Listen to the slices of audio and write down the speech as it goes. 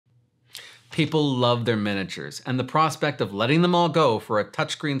People love their miniatures, and the prospect of letting them all go for a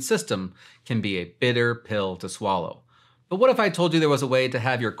touchscreen system can be a bitter pill to swallow. But what if I told you there was a way to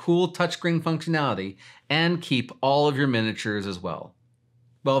have your cool touchscreen functionality and keep all of your miniatures as well?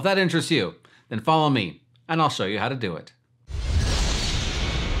 Well, if that interests you, then follow me, and I'll show you how to do it.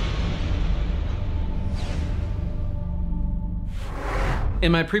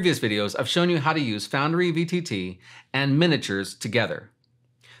 In my previous videos, I've shown you how to use Foundry VTT and miniatures together.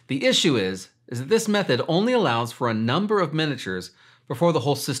 The issue is that this method only allows for a number of miniatures before the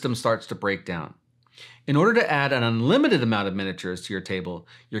whole system starts to break down. In order to add an unlimited amount of miniatures to your table,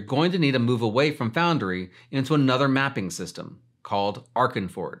 you're going to need to move away from Foundry into another mapping system called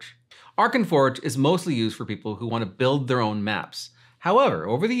Arkenforge. Arkenforge is mostly used for people who want to build their own maps. However,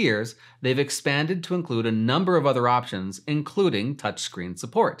 over the years, they've expanded to include a number of other options, including touchscreen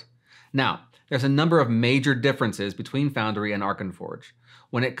support. Now, there's a number of major differences between Foundry and Arkenforge.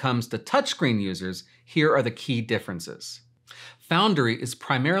 When it comes to touchscreen users, here are the key differences. Foundry is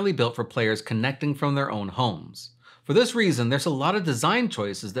primarily built for players connecting from their own homes. For this reason, there's a lot of design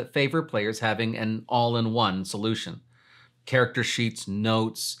choices that favor players having an all-in-one solution. Character sheets,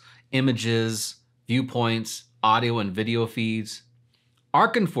 notes, images, viewpoints, audio and video feeds.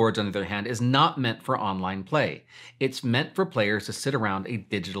 Arkenforge, on the other hand, is not meant for online play. It's meant for players to sit around a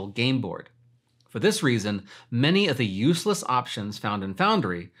digital game board. For this reason, many of the useless options found in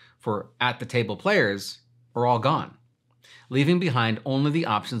Foundry for at-the-table players are all gone, leaving behind only the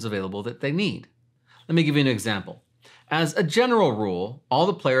options available that they need. Let me give you an example. As a general rule, all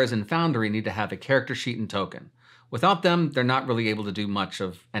the players in Foundry need to have a character sheet and token. Without them, they're not really able to do much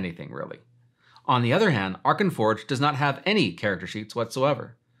of anything, really. On the other hand, Arkenforge does not have any character sheets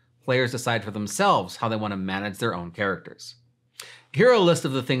whatsoever. Players decide for themselves how they want to manage their own characters. Here are a list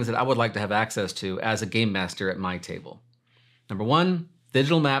of the things that I would like to have access to as a game master at my table. Number 1,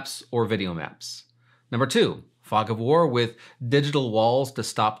 digital maps or video maps. Number 2, fog of war with digital walls to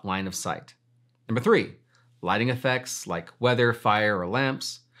stop line of sight. Number 3, lighting effects like weather, fire, or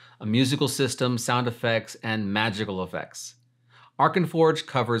lamps, a musical system, sound effects, and magical effects. Arkenforge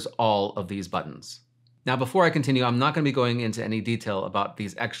covers all of these buttons. Now, before I continue, I'm not going to be going into any detail about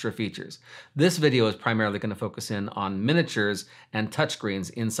these extra features. This video is primarily going to focus in on miniatures and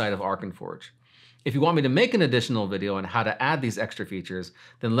touchscreens inside of Arkenforge. If you want me to make an additional video on how to add these extra features,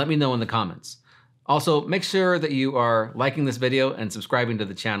 then let me know in the comments. Also, make sure that you are liking this video and subscribing to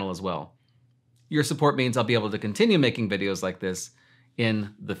the channel as well. Your support means I'll be able to continue making videos like this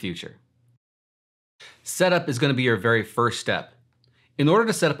in the future. Setup is going to be your very first step. In order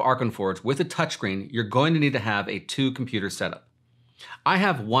to set up Arkenforge with a touchscreen, you're going to need to have a 2-computer setup. I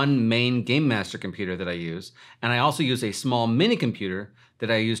have one main Game Master computer that I use, and I also use a small mini computer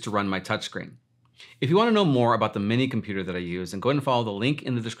that I use to run my touchscreen. If you want to know more about the mini computer that I use, then go ahead and follow the link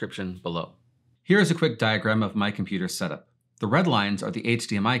in the description below. Here is a quick diagram of my computer setup. The red lines are the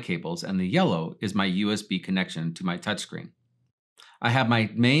HDMI cables, and the yellow is my USB connection to my touchscreen. I have my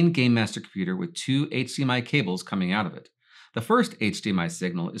main Game Master computer with 2 HDMI cables coming out of it. The first HDMI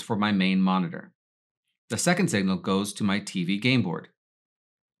signal is for my main monitor. The second signal goes to my TV game board.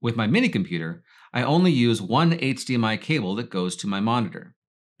 With my mini computer, I only use one HDMI cable that goes to my monitor.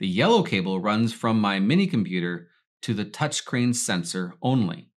 The yellow cable runs from my mini computer to the touchscreen sensor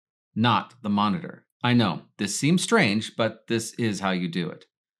only, not the monitor. I know, this seems strange, but this is how you do it.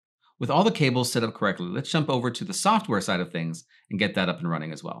 With all the cables set up correctly, let's jump over to the software side of things and get that up and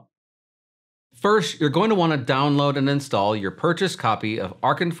running as well. First, you're going to want to download and install your purchased copy of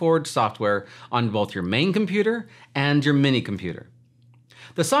Arkenforge software on both your main computer and your mini computer.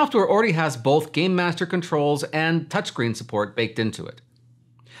 The software already has both Game Master controls and touchscreen support baked into it.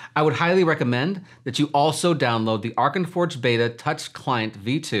 I would highly recommend that you also download the Arkenforge Beta Touch Client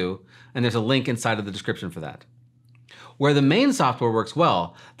V2, and there's a link inside of the description for that. Where the main software works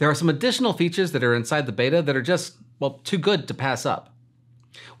well, there are some additional features that are inside the beta that are just, well, too good to pass up.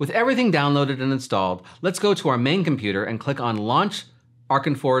 With everything downloaded and installed, let's go to our main computer and click on Launch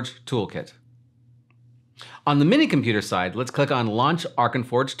Arkenforge Toolkit. On the mini computer side, let's click on Launch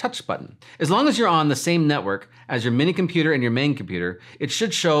Arkenforge Touch button. As long as you're on the same network as your mini computer and your main computer, it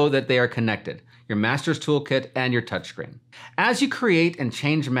should show that they are connected, your master's toolkit and your touchscreen. As you create and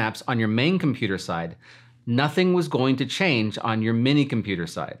change maps on your main computer side, nothing was going to change on your mini computer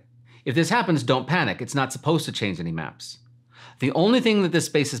side. If this happens, don't panic. It's not supposed to change any maps. The only thing that this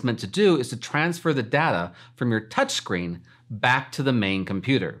space is meant to do is to transfer the data from your touchscreen back to the main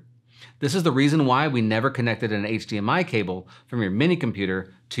computer. This is the reason why we never connected an HDMI cable from your mini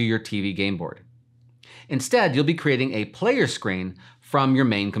computer to your TV game board. Instead, you'll be creating a player screen from your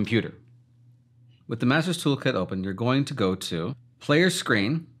main computer. With the Master's Toolkit open, you're going to go to Player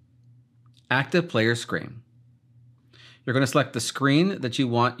Screen, Active Player Screen. You're going to select the screen that you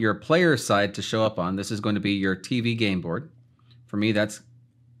want your player side to show up on. This is going to be your TV game board. For me, that's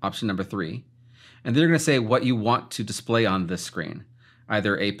option number 3. And then you're going to say what you want to display on this screen,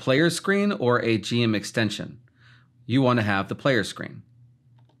 either a player screen or a GM extension. You want to have the player screen.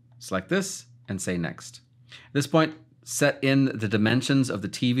 Select this and say Next. At this point, set in the dimensions of the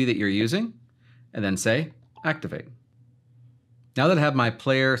TV that you're using, and then say Activate. Now that I have my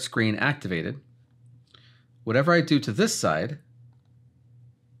player screen activated, whatever I do to this side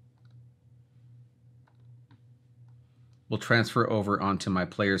will transfer over onto my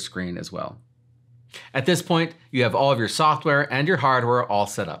player screen as well. At this point, you have all of your software and your hardware all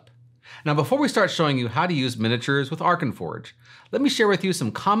set up. Now, before we start showing you how to use miniatures with Arkenforge, let me share with you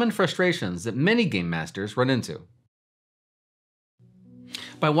some common frustrations that many game masters run into.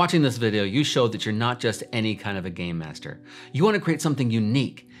 By watching this video, you showed that you're not just any kind of a game master. You want to create something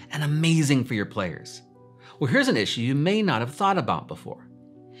unique and amazing for your players. Well, here's an issue you may not have thought about before.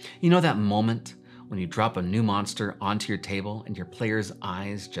 You know that moment when you drop a new monster onto your table and your players'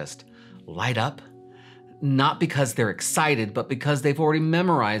 eyes just light up? Not because they're excited, but because they've already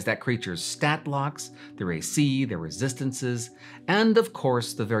memorized that creature's stat blocks, their AC, their resistances, and of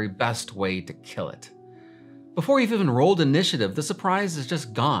course, the very best way to kill it. Before you've even rolled initiative, the surprise is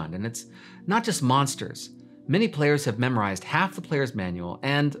just gone, and it's not just monsters. Many players have memorized half the player's manual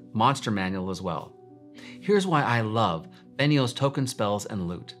and monster manual as well. Here's why I love Beneos Token Spells and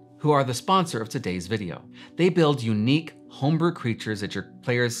Loot, who are the sponsor of today's video. They build unique homebrew creatures that your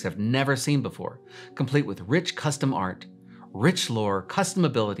players have never seen before, complete with rich custom art, rich lore, custom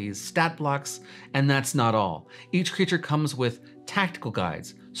abilities, stat blocks, and that's not all. Each creature comes with tactical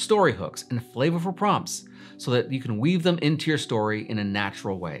guides, story hooks, and flavorful prompts so that you can weave them into your story in a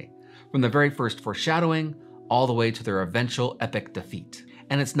natural way, from the very first foreshadowing all the way to their eventual epic defeat.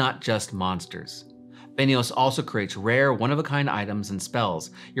 And it's not just monsters. Beneos also creates rare, one-of-a-kind items and spells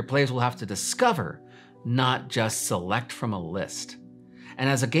your players will have to discover, not just select from a list. And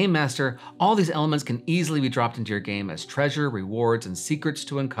as a game master, all these elements can easily be dropped into your game as treasure, rewards, and secrets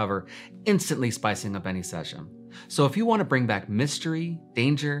to uncover, instantly spicing up any session. So if you want to bring back mystery,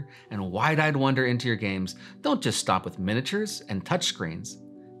 danger, and wide-eyed wonder into your games, don't just stop with miniatures and touchscreens.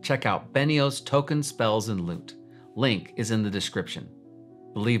 Check out Beneos Token Spells and Loot. Link is in the description.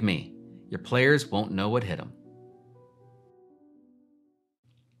 Believe me, your players won't know what hit them.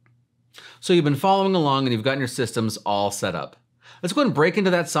 So you've been following along and you've gotten your systems all set up. Let's go ahead and break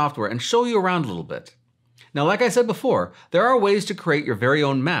into that software and show you around a little bit. Now, like I said before, there are ways to create your very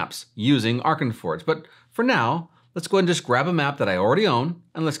own maps using Arkenforge, but for now, let's go ahead and just grab a map that I already own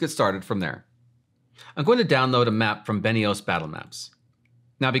and let's get started from there. I'm going to download a map from Beneos Battle Maps.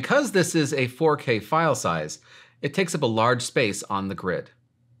 Now, because this is a 4K file size, it takes up a large space on the grid.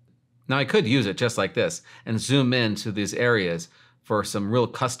 Now, I could use it just like this and zoom into these areas for some real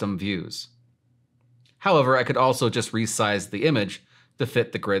custom views. However, I could also just resize the image to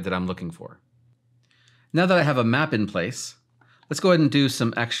fit the grid that I'm looking for. Now that I have a map in place, let's go ahead and do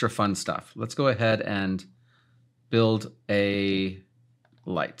some extra fun stuff. Let's go ahead and build a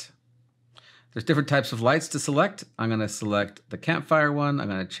light. There's different types of lights to select. I'm going to select the campfire one. I'm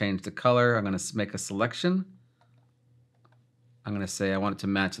going to change the color. I'm going to make a selection. I'm going to say I want it to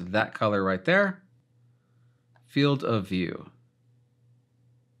match that color right there. Field of view.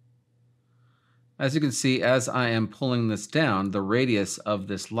 As you can see, as I am pulling this down, the radius of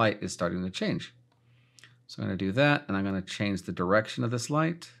this light is starting to change. So I'm going to do that, and I'm going to change the direction of this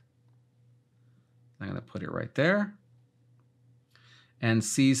light. I'm going to put it right there. And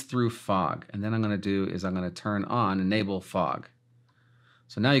sees through fog. And then I'm going to do is I'm going to turn on enable fog.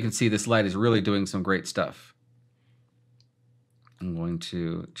 So now you can see this light is really doing some great stuff. I'm going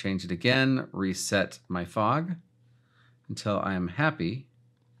to change it again, reset my fog until I am happy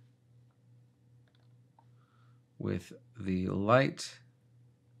with the light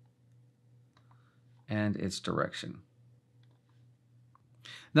and its direction.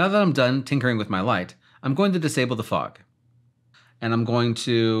 Now that I'm done tinkering with my light, I'm going to disable the fog. And I'm going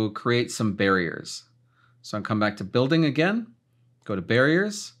to create some barriers. So I'll come back to building again, go to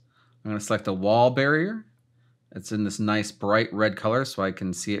barriers. I'm going to select a wall barrier. It's in this nice bright red color so I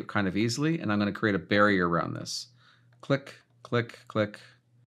can see it kind of easily. And I'm going to create a barrier around this. Click, click, click.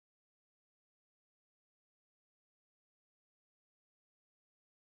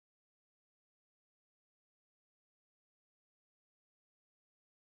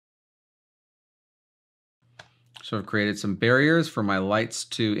 So I've created some barriers for my lights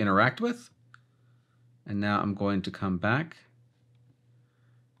to interact with. And now I'm going to come back,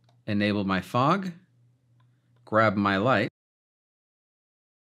 enable my fog, grab my light,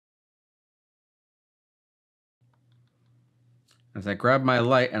 As I grab my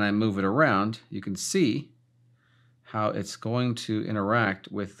light and I move it around, you can see how it's going to interact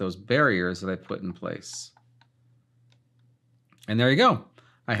with those barriers that I put in place. And there you go.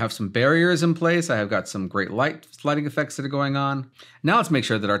 I have some barriers in place. I have got some great lighting effects that are going on. Now let's make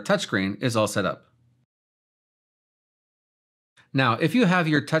sure that our touchscreen is all set up. Now, if you have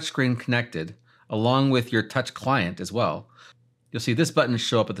your touchscreen connected along with your touch client as well, you'll see this button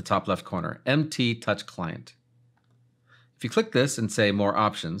show up at the top left corner, MT Touch Client. If you click this and say More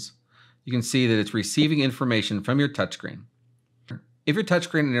Options, you can see that it's receiving information from your touchscreen. If your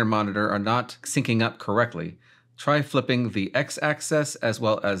touchscreen and your monitor are not syncing up correctly, try flipping the X-axis as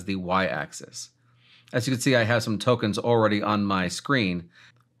well as the Y-axis. As you can see, I have some tokens already on my screen.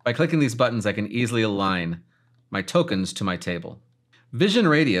 By clicking these buttons, I can easily align my tokens to my table. Vision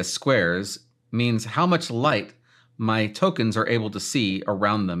radius squares means how much light my tokens are able to see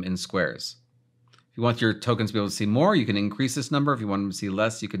around them in squares. If you want your tokens to be able to see more, you can increase this number. If you want them to see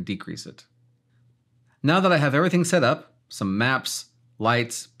less, you can decrease it. Now that I have everything set up, some maps,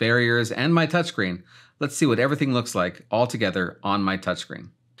 lights, barriers, and my touchscreen, let's see what everything looks like all together on my touchscreen.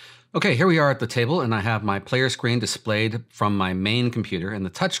 Okay, here we are at the table, and I have my player screen displayed from my main computer, and the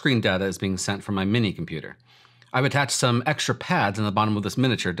touchscreen data is being sent from my mini computer. I've attached some extra pads in the bottom of this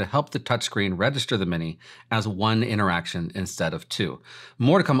miniature to help the touchscreen register the mini as one interaction instead of two.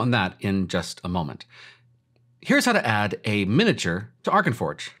 More to come on that in just a moment. Here's how to add a miniature to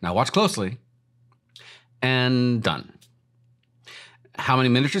Arkenforge. Now watch closely. And done. How many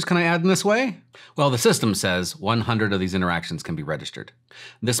miniatures can I add in this way? Well, the system says 100 of these interactions can be registered.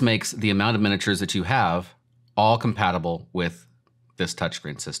 This makes the amount of miniatures that you have all compatible with this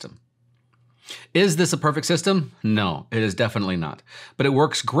touchscreen system. Is this a perfect system? No, it is definitely not. But it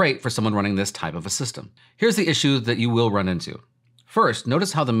works great for someone running this type of a system. Here's the issue that you will run into. First,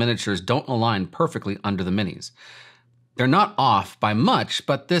 notice how the miniatures don't align perfectly under the minis. They're not off by much,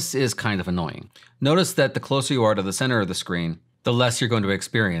 but this is kind of annoying. Notice that the closer you are to the center of the screen, the less you're going to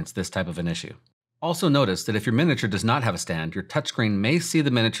experience this type of an issue. Also notice that if your miniature does not have a stand, your touchscreen may see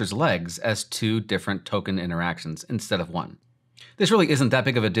the miniature's legs as two different token interactions instead of one. This really isn't that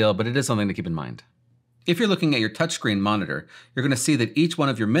big of a deal, but it is something to keep in mind. If you're looking at your touchscreen monitor, you're going to see that each one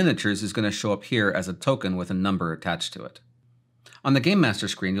of your miniatures is going to show up here as a token with a number attached to it. On the Game Master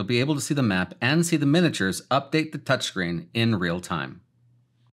screen, you'll be able to see the map and see the miniatures update the touchscreen in real time.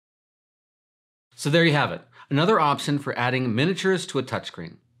 So there you have it, another option for adding miniatures to a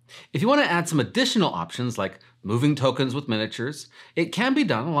touchscreen. If you want to add some additional options like moving tokens with miniatures, it can be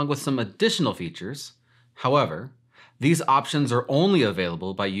done along with some additional features. However, these options are only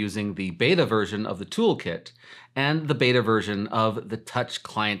available by using the beta version of the toolkit and the beta version of the Touch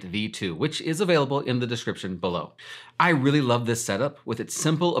Client V2, which is available in the description below. I really love this setup with its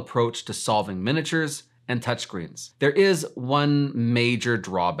simple approach to solving miniatures and touchscreens. There is one major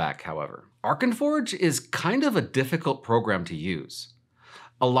drawback, however. Arkenforge is kind of a difficult program to use.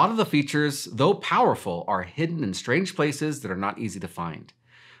 A lot of the features, though powerful, are hidden in strange places that are not easy to find.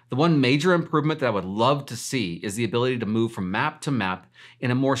 The one major improvement that I would love to see is the ability to move from map to map in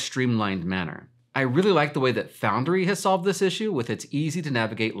a more streamlined manner. I really like the way that Foundry has solved this issue with its easy to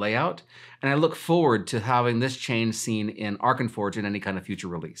navigate layout, and I look forward to having this change seen in Arkenforge in any kind of future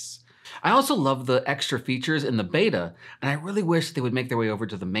release. I also love the extra features in the beta, and I really wish they would make their way over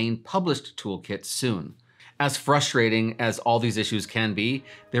to the main published toolkit soon. As frustrating as all these issues can be,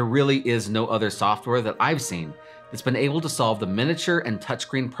 there really is no other software that I've seen that's been able to solve the miniature and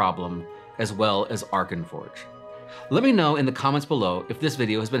touchscreen problem as well as Arkenforge. Let me know in the comments below if this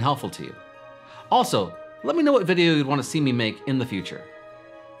video has been helpful to you. Also, let me know what video you'd want to see me make in the future.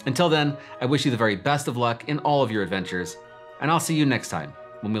 Until then, I wish you the very best of luck in all of your adventures, and I'll see you next time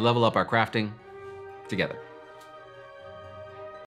when we level up our crafting together.